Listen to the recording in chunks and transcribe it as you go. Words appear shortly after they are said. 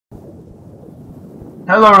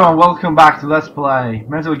Hello everyone, welcome back to Let's Play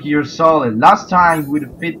Metal Gear Solid. Last time we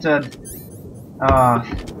defeated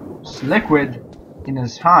Liquid in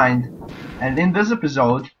his hind, and in this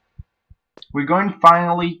episode we're going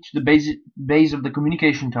finally to the base of the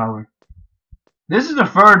communication tower. This is the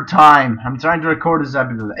third time I'm trying to record this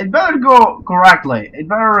episode. It better go correctly, it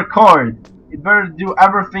better record, it better do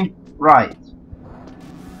everything right.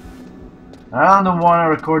 I don't want to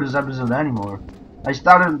record this episode anymore. I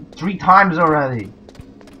started 3 times already.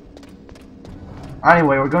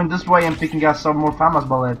 Anyway, we're going this way and picking up some more FAMAS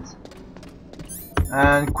bullets.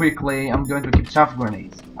 And quickly, I'm going to keep chaff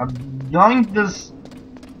grenades. I'm doing this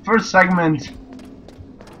first segment.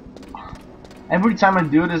 Every time I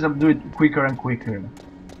do this, I'm doing it quicker and quicker.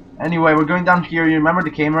 Anyway, we're going down here. You remember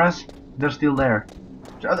the cameras? They're still there.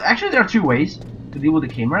 Actually, there are 2 ways to deal with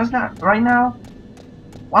the cameras right now.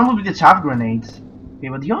 One will be the chaff grenades. Okay,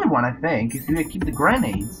 but the other one, I think, is to keep the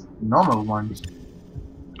grenades. The normal ones.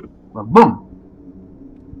 Well, boom!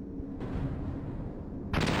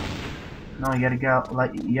 No, you gotta go,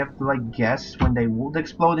 like, you have to, like, guess when they would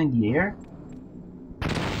explode in the air.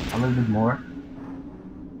 A little bit more.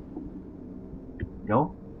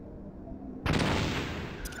 Go.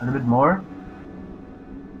 A little bit more.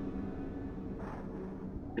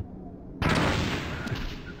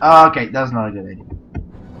 Okay, that's not a good idea.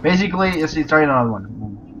 Basically, let's try another one.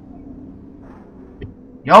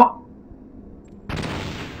 Yo!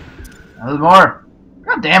 A little more.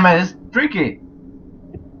 God damn it, it's tricky.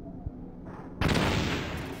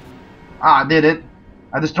 Ah, I did it.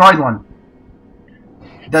 I destroyed one.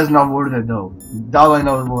 That's not worth it though. All I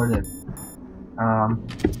know is worth it.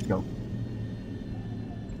 Go.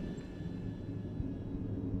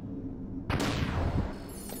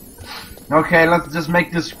 Okay, let's just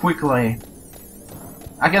make this quickly.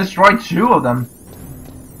 I can destroy 2 of them.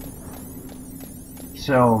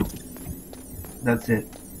 So, that's it.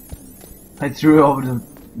 I threw it over the...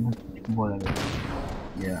 whatever.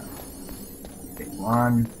 Yeah. Okay,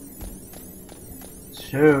 1,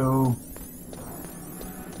 2.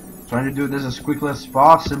 Trying to do this as quickly as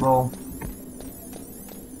possible.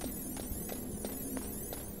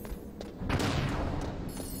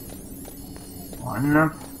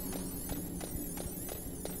 1,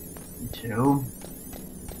 2,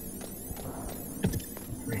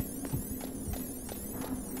 3.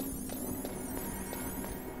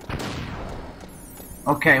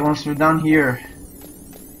 Okay, once we're down here,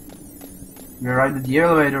 we arrived at the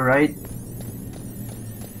elevator, right?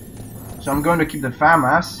 So I'm going to keep the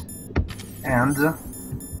FAMAS and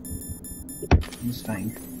this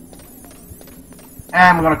thing.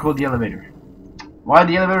 And I'm gonna call the elevator. Why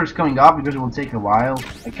the elevator is coming up? Because it will take a while.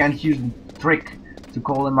 I can't use the trick to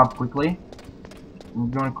call them up quickly.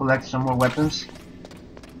 I'm gonna collect some more weapons.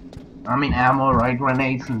 I mean ammo, right?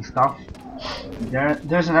 Grenades and stuff.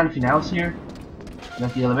 There's anything else here.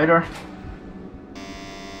 That's the elevator.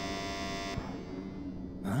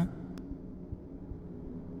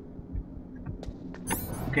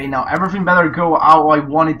 Okay, now everything better go how I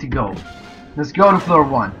want it to go. Let's go to floor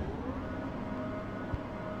 1.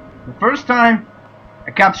 The first time,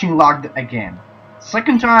 I capturing locked again.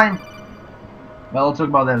 Second time, well, I'll talk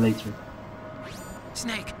about that later.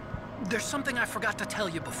 Snake, there's something I forgot to tell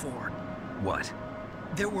you before. What?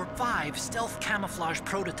 There were 5 stealth camouflage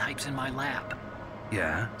prototypes in my lab.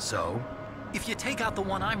 Yeah, so? If you take out the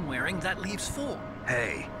one I'm wearing, that leaves 4.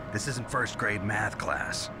 Hey, this isn't first grade math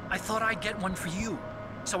class. I thought I'd get one for you.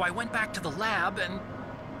 So I went back to the lab and...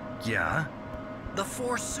 Yeah? The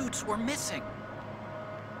 4 suits were missing.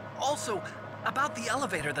 Also, about the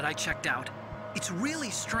elevator that I checked out, it's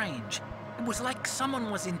really strange. It was like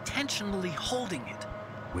someone was intentionally holding it.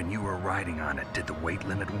 When you were riding on it, did the weight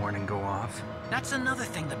limit warning go off? That's another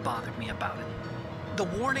thing that bothered me about it. The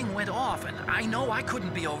warning went off, and I know I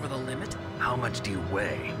couldn't be over the limit. How much do you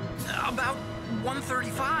weigh? About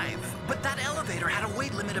 135, but that elevator had a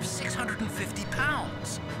weight limit of 650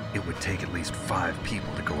 pounds. It would take at least 5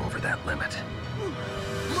 people to go over that limit.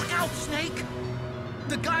 Look out, Snake!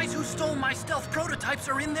 The guys who stole my stealth prototypes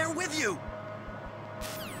are in there with you!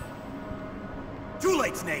 Too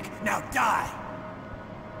late, Snake! Now die!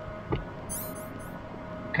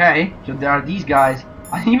 Okay, so there are these guys.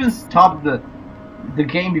 I even stopped the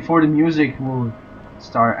game before the music will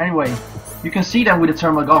start. Anyway, you can see them with the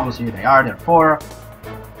thermal goggles here. They are there 4,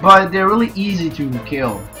 but they're really easy to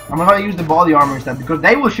kill. I'm gonna use the body armor instead because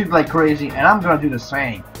they will shoot like crazy, and I'm gonna do the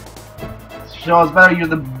same. So it's better use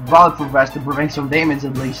the bulletproof vest to prevent some damage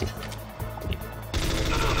at least.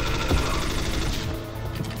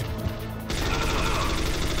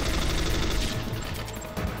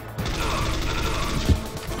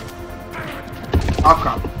 Oh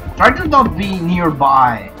crap. Try to not be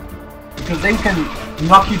nearby, because they can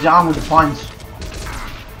knock you down with a punch.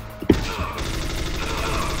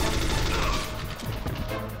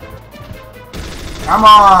 Come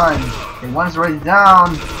on! Okay, one's already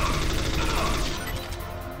down.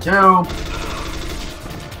 2.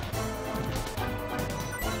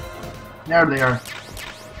 There they are.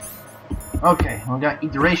 Okay, we got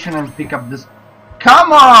iteration and pick up this.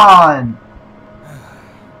 Come on!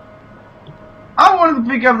 I wanted to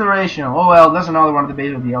pick up the ration. Oh well, that's another one at the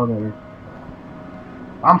base of the elevator.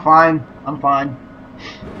 I'm fine. I'm fine.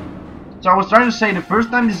 So I was trying to say the first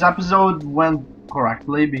time this episode went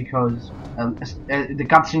correctly because the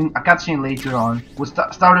cutscene later on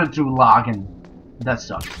started to lag and that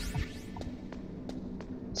sucked.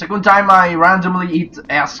 Second time I randomly hit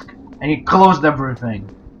ESC and it closed everything.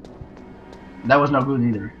 That was not good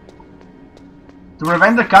either. To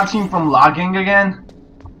prevent the cutscene from lagging again,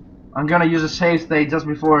 I'm gonna use a save state just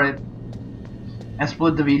before it and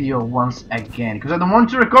split the video once again because I don't want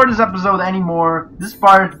to record this episode anymore. This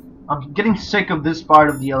part, I'm getting sick of this part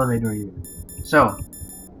of the elevator here. So,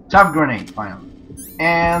 tough grenade finally,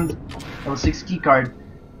 and Ep.16 key card.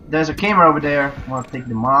 There's a camera over there. I want to take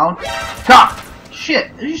them out. Ha!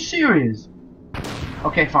 Shit! Are you serious?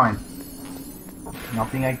 Okay, fine.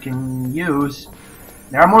 Nothing I can use.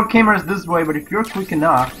 There are more cameras this way, but if you're quick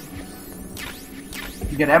enough,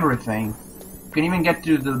 you get everything. You can even get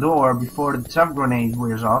to the door before the tough grenade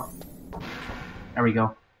wears off. There we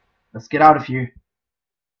go. Let's get out of here.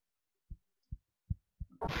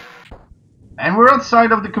 And we're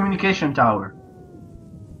outside of the communication tower.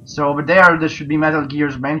 So over there should be Metal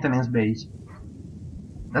Gear's maintenance base.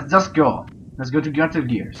 Let's just go. Let's go to Metal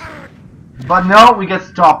Gear's. But no, we get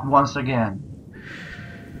stopped once again.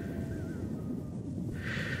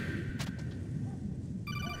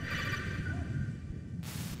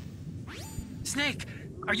 Snake,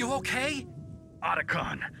 are you okay?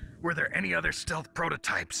 Otacon, were there any other stealth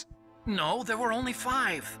prototypes? No, there were only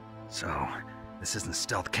 5. So, this isn't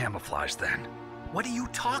stealth camouflage then? What are you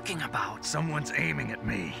talking about? Someone's aiming at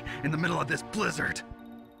me in the middle of this blizzard.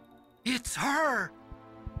 It's her!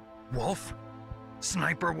 Wolf?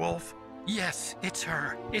 Sniper Wolf? Yes, it's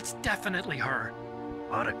her. It's definitely her.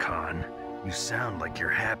 Otacon, you sound like you're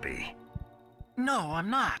happy. No, I'm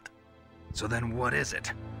not. So then what is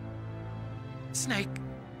it? Snake,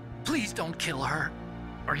 please don't kill her.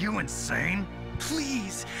 Are you insane?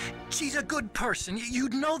 Please. She's a good person.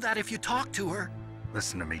 You'd know that if you talked to her.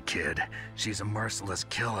 Listen to me, kid. She's a merciless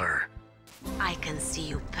killer. I can see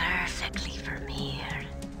you perfectly from here.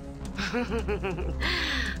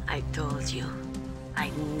 I told you,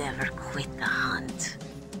 I'd never quit the hunt.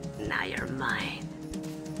 Now you're mine.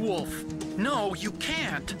 Wolf, no, you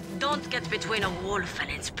can't. Don't get between a wolf and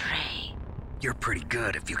its prey. You're pretty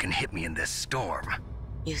good if you can hit me in this storm.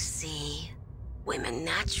 You see, women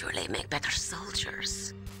naturally make better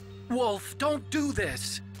soldiers. Wolf, don't do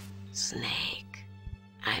this. Snake,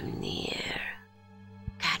 I'm near.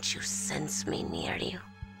 Can't you sense me near you?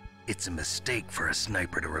 It's a mistake for a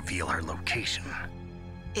sniper to reveal her location.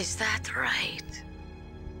 Is that right?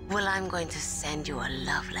 Well, I'm going to send you a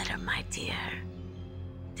love letter, my dear.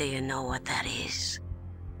 Do you know what that is?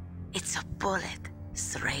 It's a bullet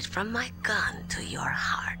straight from my gun to your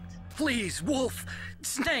heart. Please, Wolf.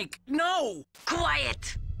 Snake, no!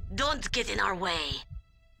 Quiet! Don't get in our way.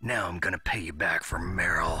 Now I'm gonna pay you back for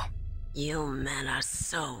Meryl. You men are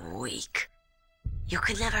so weak. You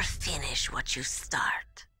can never finish what you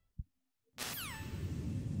start.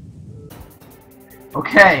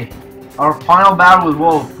 Okay, our final battle with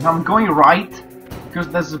Wolf. Now I'm going right, because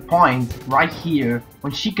there's a point right here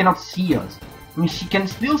when she cannot see us. I mean, she can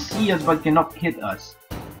still see us, but cannot hit us.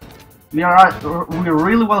 We're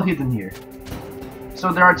really well hidden here.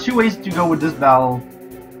 So there are 2 ways to go with this battle.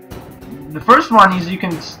 The first one is you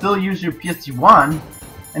can still use your PSD1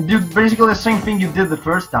 and do basically the same thing you did the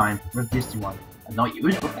first time with PSD1. I've not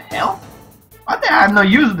used? What the hell? What the hell? I've not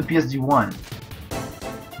used the PSD1.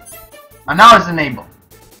 And now it's enabled.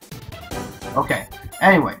 Okay.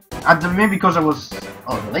 Anyway, maybe because I was...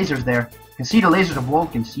 Oh, the laser's there. You can see the laser of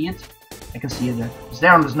Wolf. Can see it? I can see it there. It's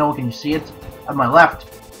there on the snow. Can you see it? At my left.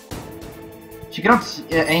 She cannot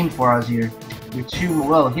aim for us here. We're too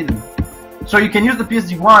well hidden. So you can use the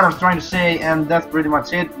PSD1, I was trying to say, and that's pretty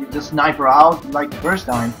much it. You just snipe her out like the first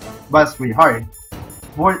time, but it's pretty hard.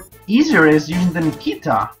 What easier is using the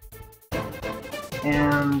Nikita.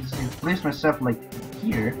 And place myself like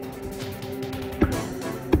here.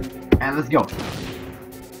 And let's go.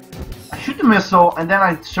 I shoot the missile and then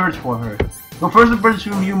I search for her. Go first to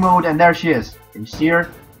person view mode and there she is. Can you see her?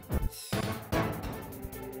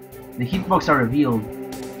 The hitbox are revealed.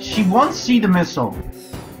 She won't see the missile.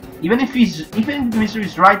 Even if the missile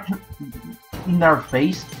is right in our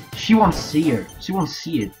face, she won't see her. She won't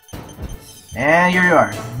see it. And here you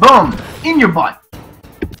are. Boom! In your butt!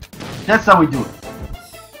 That's how we do it.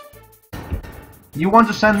 You want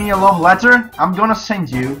to send me a love letter? I'm gonna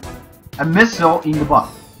send you a missile in the butt.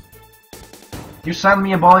 You send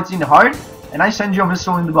me a bullet in the heart, and I send you a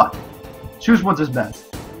missile in the butt. Choose what is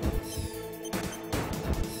best.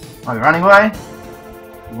 Are you running away?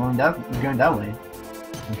 You're going that way.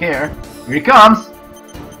 Don't care. Here he comes!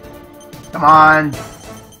 Come on!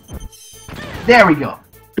 There we go!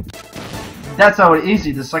 That's how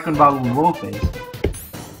easy the second battle will face.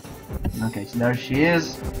 Okay, so there she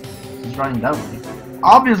is. She's running that way.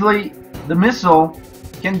 Obviously, the missile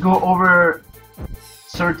can go over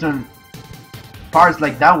certain parts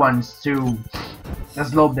like that one's to the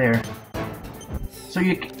slope there. So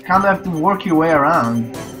you kind of have to work your way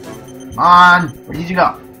around. Come on! Where did you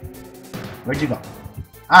go? Where'd you go?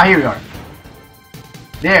 Ah, here you are.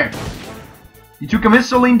 There! You took a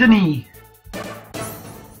missile in the knee.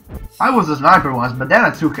 I was a sniper once, but then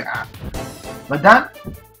I took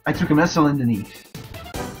a missile in the knee.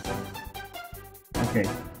 Okay.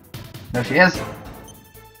 There she is.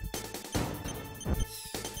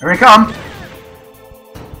 Here we come!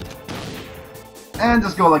 And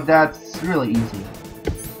just go like that. It's really easy.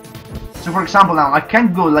 So for example now, I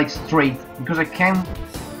can't go like straight because I can't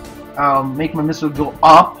make my missile go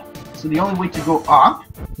up. So the only way to go up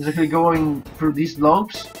is actually going through these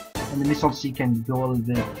lobes, and the missile C can go a little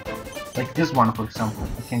bit like this one, for example.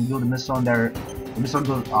 I can do the missile and there, the missile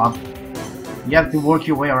goes up. You have to work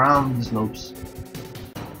your way around these lobes.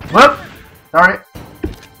 Whoop! Sorry.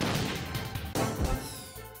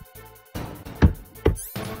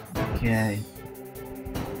 Okay.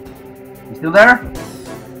 You still there?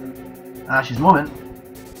 Ah, she's moving.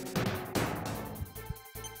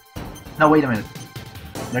 No, wait a minute.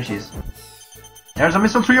 There she is. There's a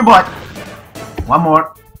missile through your butt. One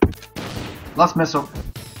more. Last missile.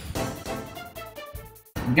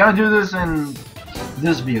 I'm gonna do this in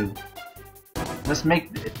this view. Let's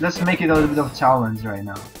make it a little bit of a challenge right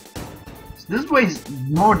now. So this way is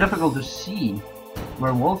more difficult to see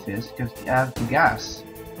where Wolf is because I have to guess.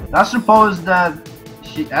 Let's suppose that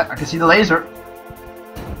I can see the laser.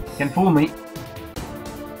 Can fool me.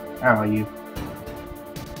 Where are you?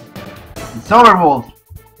 It's over, Wolf.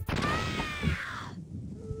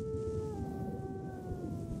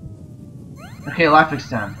 Okay, life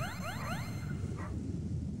extend.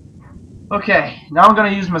 Okay, now I'm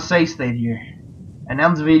gonna use my save state here and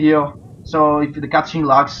end the video. So if the cutscene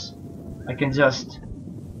lags, I can just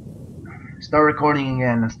start recording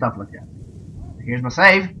again and stuff like that. Here's my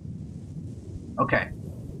save. Okay.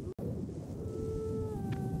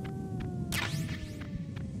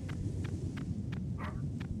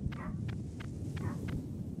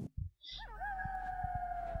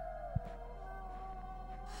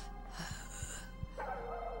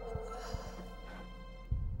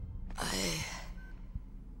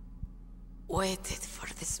 Waited for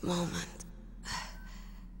this moment.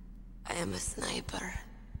 I am a sniper.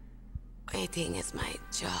 Waiting is my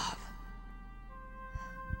job.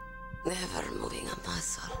 Never moving a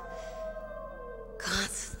muscle.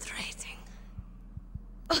 Concentrating.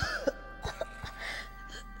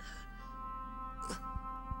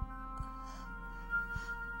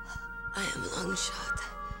 I am long shot.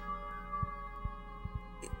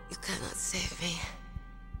 You cannot save me.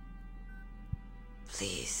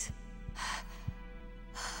 Please.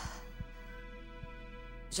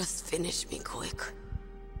 Just finish me quick.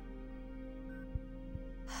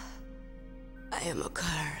 I am a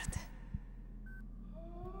Kurd.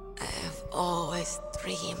 I have always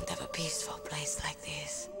dreamed of a peaceful place like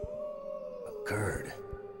this. A Kurd?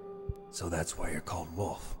 So that's why you're called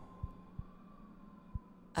Wolf.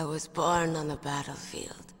 I was born on the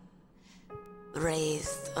battlefield.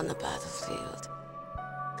 Raised on the battlefield.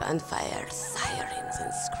 Gunfire, sirens,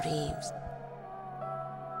 and screams.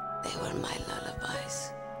 They were my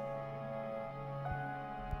lullabies.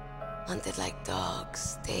 Hunted like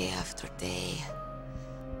dogs, day after day.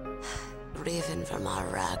 Driven from our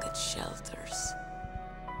ragged shelters.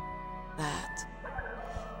 That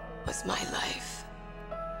was my life.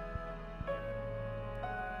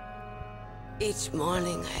 Each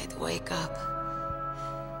morning I'd wake up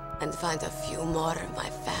and find a few more of my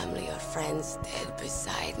family or friends dead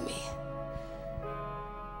beside me.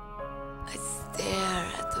 I'd stare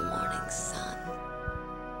at the morning sun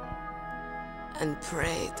and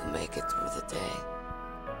pray to make it through the day.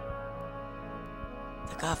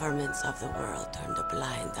 The governments of the world turned a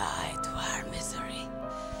blind eye to our misery.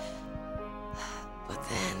 But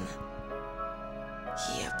then,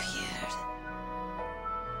 he appeared.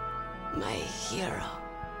 My hero.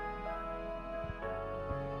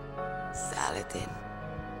 Saladin.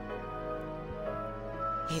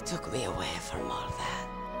 He took me away from all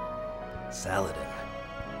that. Saladin?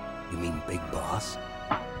 You mean Big Boss?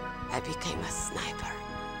 I became a sniper.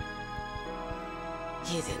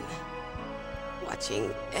 Hidden.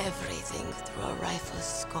 Watching everything through a rifle's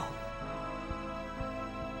scope.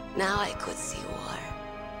 Now I could see war.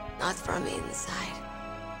 Not from inside,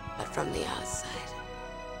 but from the outside.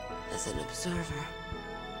 As an observer.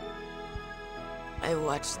 I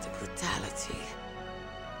watched the brutality,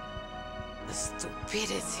 the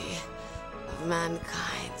stupidity of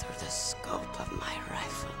mankind through the scope of my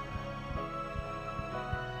rifle.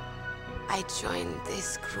 I joined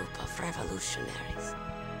this group of revolutionaries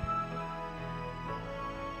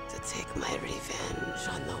to take my revenge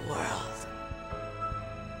on the world.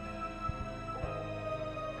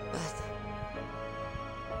 But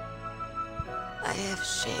I have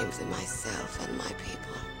shamed myself and my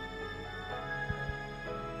people.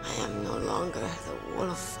 I am no longer the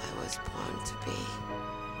wolf I was born to be.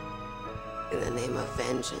 In the name of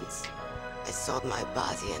vengeance, I sold my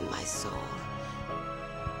body and my soul.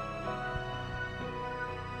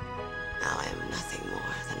 Now I am nothing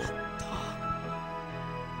more than a dog.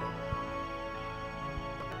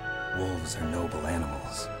 Wolves are noble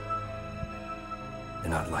animals.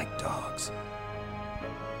 They're not like dogs.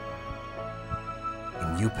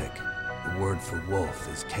 In Yupik, the word for wolf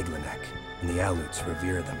is Keglanek, and the Aleuts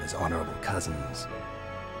revere them as honorable cousins.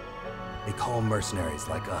 They call mercenaries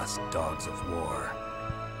like us dogs of war.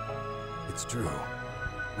 It's true.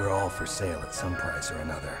 We're all for sale at some price or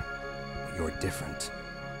another. But you're different.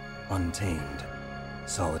 Untamed.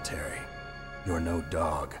 Solitary. You're no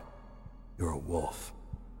dog. You're a wolf.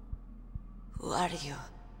 Who are you?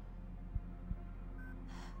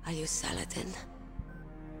 Are you Saladin?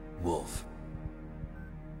 Wolf.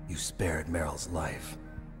 You spared Meryl's life.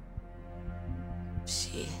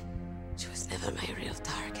 She was never my real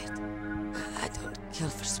target. I don't kill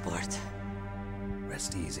for sport.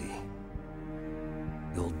 Rest easy.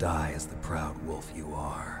 You'll die as the proud wolf you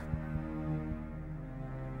are.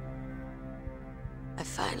 I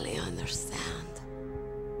finally understand.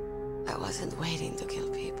 I wasn't waiting to kill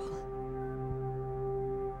people.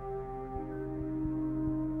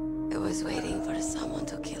 I was waiting for someone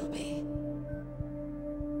to kill me.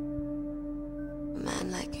 A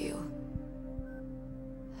man like you.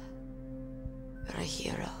 You're a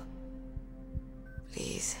hero.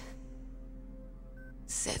 Please,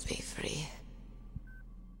 set me free.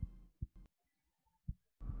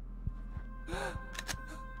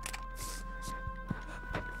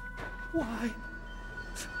 Why?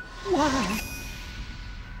 Why?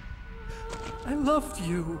 I loved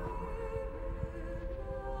you.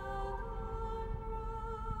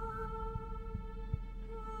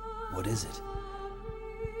 What is it?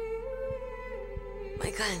 My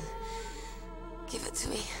gun. Give it to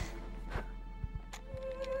me.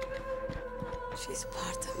 She's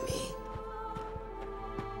part of me.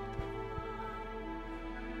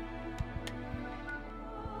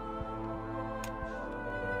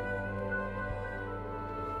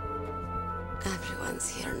 Everyone's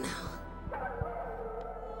here now.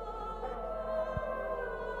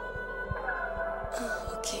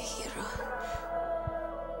 Oh, okay, hero.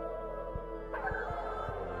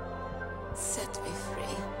 Set me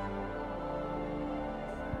free.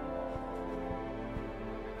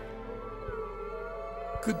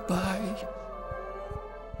 Goodbye.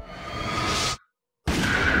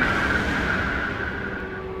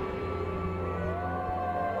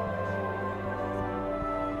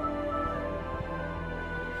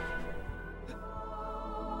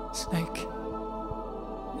 Snake,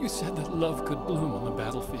 you said that love could bloom on the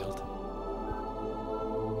battlefield.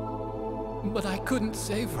 But I couldn't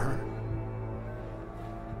save her.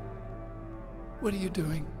 What are you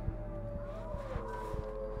doing?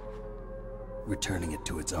 Returning it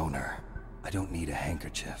to its owner. I don't need a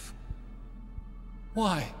handkerchief.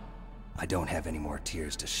 Why? I don't have any more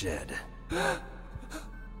tears to shed.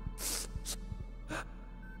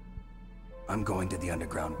 I'm going to the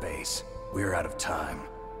underground base. We're out of time.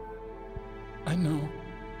 I know.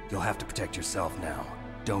 You'll have to protect yourself now.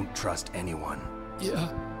 Don't trust anyone.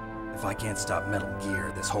 Yeah. If I can't stop Metal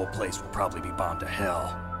Gear, this whole place will probably be bombed to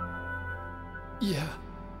hell. Yeah.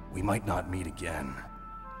 We might not meet again.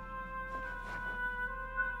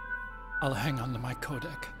 I'll hang on to my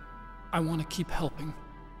codec. I want to keep helping.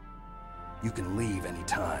 You can leave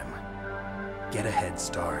anytime. Get a head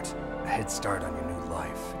start. A head start on your new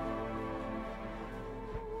life.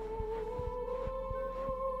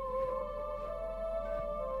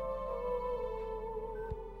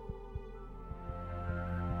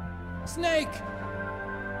 Snake!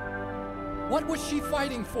 What was she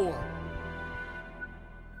fighting for?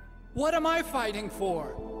 What am I fighting for?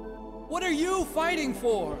 What are you fighting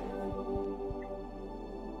for?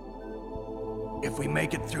 If we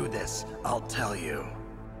make it through this, I'll tell you.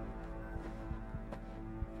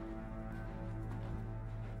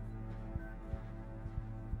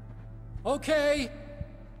 Okay,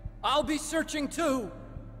 I'll be searching too.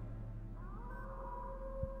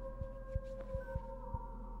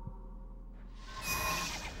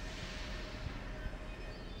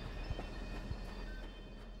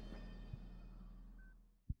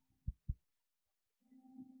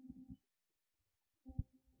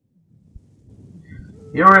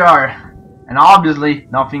 Here we are, and obviously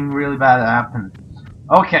nothing really bad happened.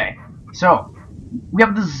 Okay, so we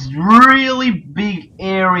have this really big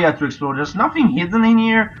area to explore. There's nothing hidden in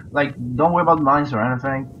here, like don't worry about mines or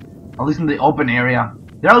anything, at least in the open area.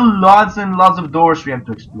 There are lots and lots of doors we have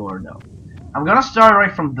to explore though. I'm gonna start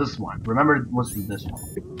right from this one. Remember it was from this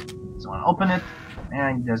one. So I'll open it,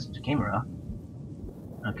 and there's the camera.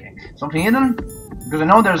 Okay, something hidden? Because I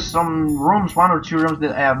know there's some rooms, 1 or 2 rooms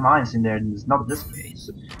that have mines in there, and it's not this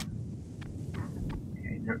case.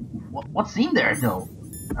 Okay, what's in there though?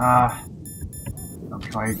 I'm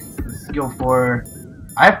tired. Let's go for...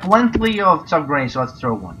 I have plenty of tough grenades, so let's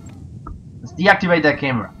throw one. Let's deactivate that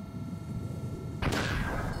camera.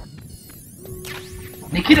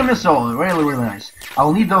 Nikita missile, really nice.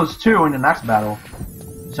 I'll need those 2 in the next battle.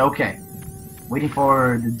 It's okay. Waiting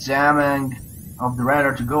for the jamming of the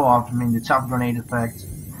radar to go off. I mean the tough grenade effect.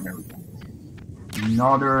 There we go.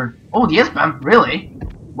 Another... Oh, the S-bomb? Really?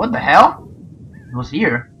 What the hell? It was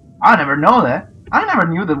here. I never know that. I never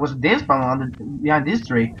knew there was a S-bomb on behind this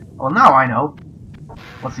tree. Well, now I know.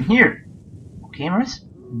 What's in here? Cameras?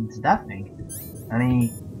 It's that thing.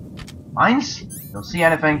 Any mines? Don't see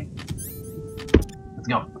anything. Let's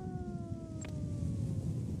go.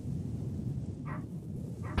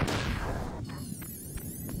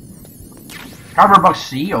 Cardboard box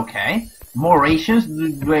C, okay. More rations.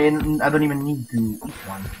 I don't even need to eat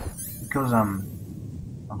one because I'm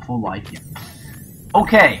full life here.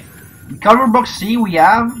 Okay, cardboard box C we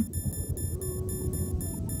have.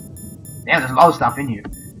 Damn, there's a lot of stuff in here.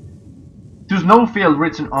 There's no field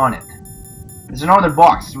written on it. There's another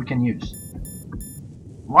box we can use.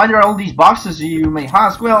 Why there are all these boxes, you may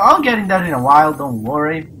ask? Well, I'll get in that in a while. Don't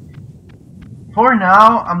worry. For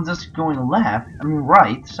now, I'm just going left. I mean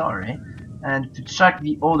right. Sorry. And to check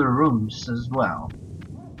the other rooms as well.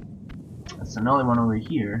 That's another one over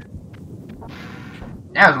here.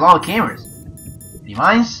 Yeah, there's a lot of cameras. Any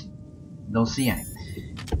mines? Don't see any.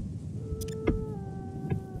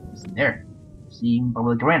 What's in there? See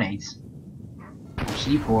probably grenades. Or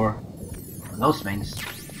C4. Those things.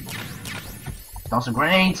 Tons of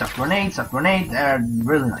grenades, tough grenades, tough grenades. They're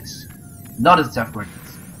really nice. Not as tough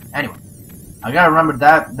grenades. Anyway, I gotta remember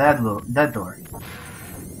that door.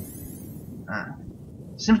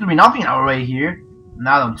 Seems to be nothing in our way here.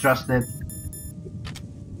 Now I don't trust it.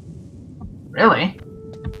 Really?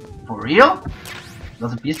 For real?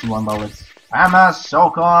 That's a PC one, but it's FAMAS,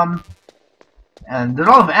 SOCOM, and there's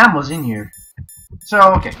a lot of ammos in here.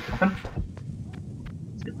 So, okay, open.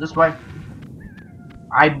 Let's get this way.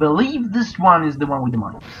 I believe this one is the one with the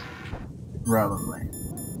mines. Probably.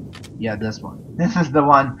 Yeah, this one. This is the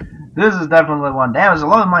one. This is definitely the one. Damn, there's a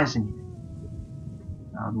lot of mines in here.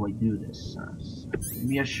 How do I do this?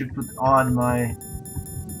 Maybe I should put on my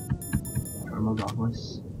thermal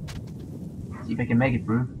goggles. See if I can make it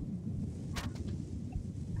through.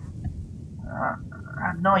 I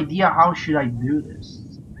have no idea how should I do this.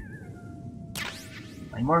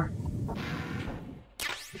 Play more?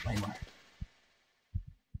 Play more.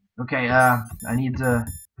 Okay, I need to...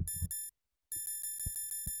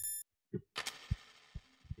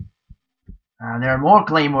 there are more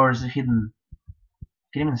claymores hidden.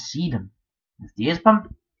 Can't even see them. Is the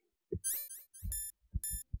S-bomb?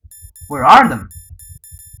 Where are them?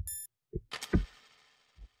 I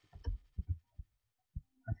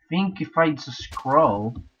think if I just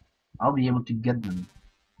scroll, I'll be able to get them.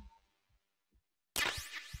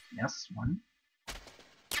 Yes, 1.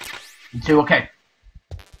 And 2, okay.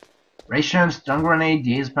 Rations, stun grenade,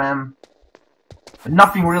 the S-bomb. But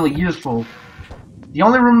nothing really useful. The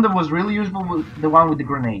only room that was really useful was the one with the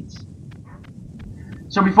grenades.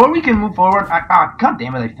 So before we can move forward, god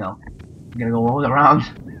damn it, I fell. I'm gonna go all around.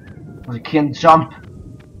 I can't jump.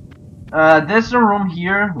 There's a room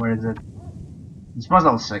here. Where is it? This one's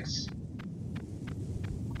level 6.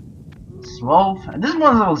 12. And this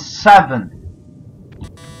one's level 7.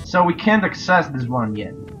 So we can't access this one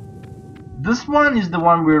yet. This one is the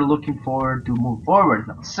one we're looking for to move forward.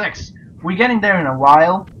 Level 6. We're getting there in a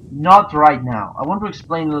while. not right now. I want to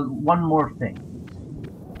explain one more thing.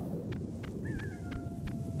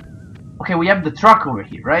 Okay, we have the truck over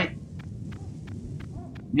here, right?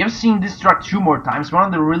 We have seen this truck 2 more times, one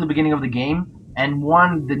at the really beginning of the game, and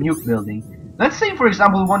one the nuke building. Let's say, for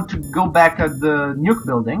example, we want to go back at the nuke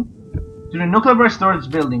building, to the nuclear storage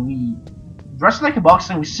building. We dress like a box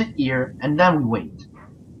and we sit here, and then we wait.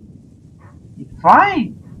 If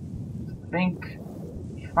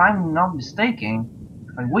I'm not mistaken,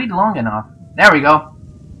 if I wait long enough, there we go.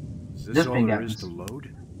 Is This this all thing there happens. is to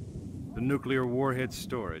load? The nuclear warhead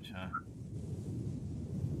storage, huh?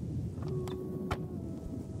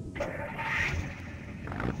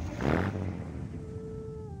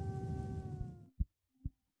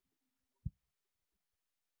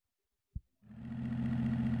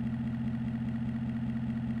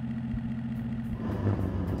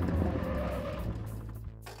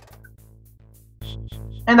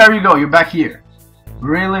 And there you go, you're back here.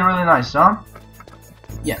 Really nice, huh?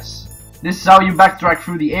 Yes. This is how you backtrack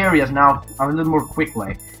through the areas now, a little more quick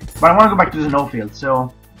way. But I want to go back to the snowfield,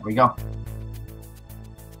 so there we go.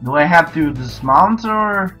 Do I have to dismount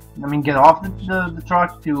or, I mean, get off the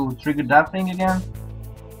truck to trigger that thing again?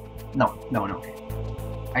 No, okay.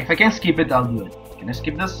 If I can skip it, I'll do it. Can I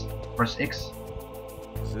skip this? Press X.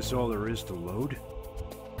 Is this all there is to load?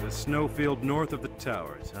 The snowfield north of the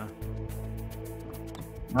towers, huh?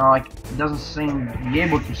 No, like, it doesn't seem to be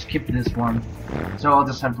able to skip this one. So I'll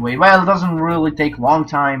just have to wait. Well, it doesn't really take a long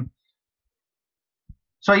time.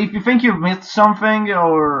 So if you think you've missed something,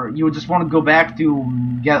 or you just want to go back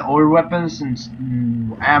to get other weapons and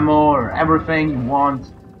ammo or everything you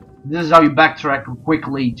want, this is how you backtrack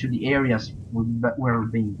quickly to the areas where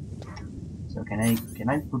we've been. So can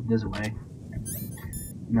I put this away?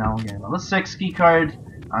 No, okay. Well, let's 6 key card.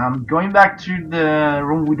 I'm going back to the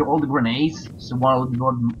room with all the grenades, so a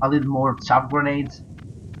little more sub grenades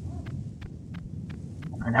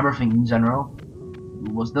and everything in general.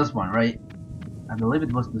 It was this one, right? I believe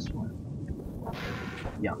it was this one.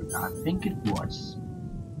 Yeah, I think it was.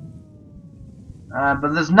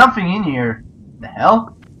 But there's nothing in here. The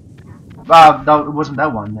hell? That it wasn't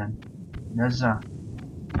that one then. There's a.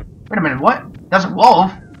 Wait a minute, what? There's a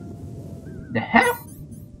wolf? The hell?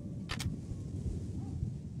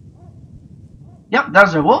 Yep,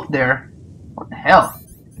 there's a wolf there. What the hell?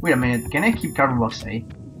 Wait a minute, can I keep carbon box A?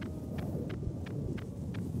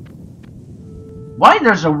 Why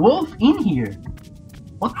there's a wolf in here?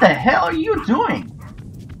 What the hell are you doing?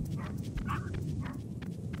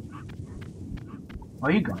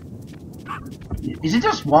 Where are you going? Is it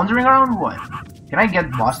just wandering around? What? Can I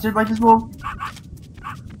get busted by this wolf?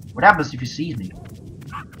 What happens if he sees me?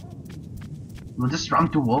 Will this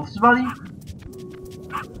run to wolf's body?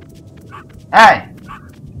 Hey!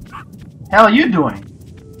 Hell are you doing?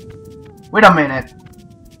 Wait a minute.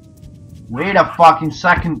 Wait a fucking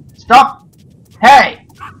second. Stop! Hey!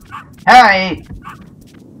 Hey!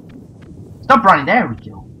 Stop running. There we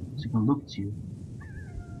go. So I can look at you.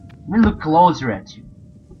 Let me look closer at you.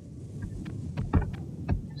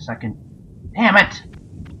 Second. Damn it!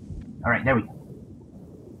 Alright, there we go.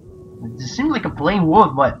 It seems like a plain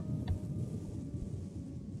wolf, but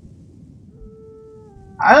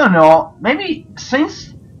I don't know, maybe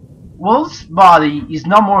since Wolf's body is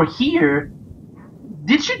no more here,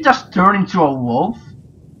 did she just turn into a wolf?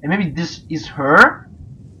 And maybe this is her?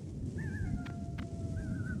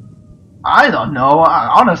 I don't know,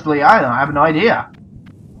 honestly I have no idea.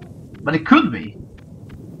 But it could be.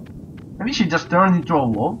 Maybe she just turned into a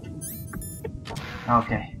wolf?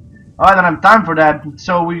 Okay. I don't have time for that,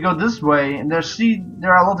 so we go this way, and there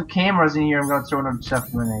are a lot of cameras in here. I'm gonna throw another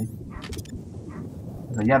chest grenade.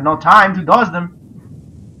 But you have no time to dodge them.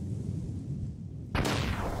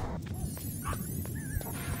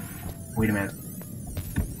 Wait a minute.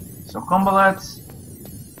 So combo bullets.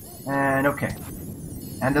 And okay.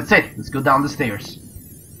 And that's it. Let's go down the stairs.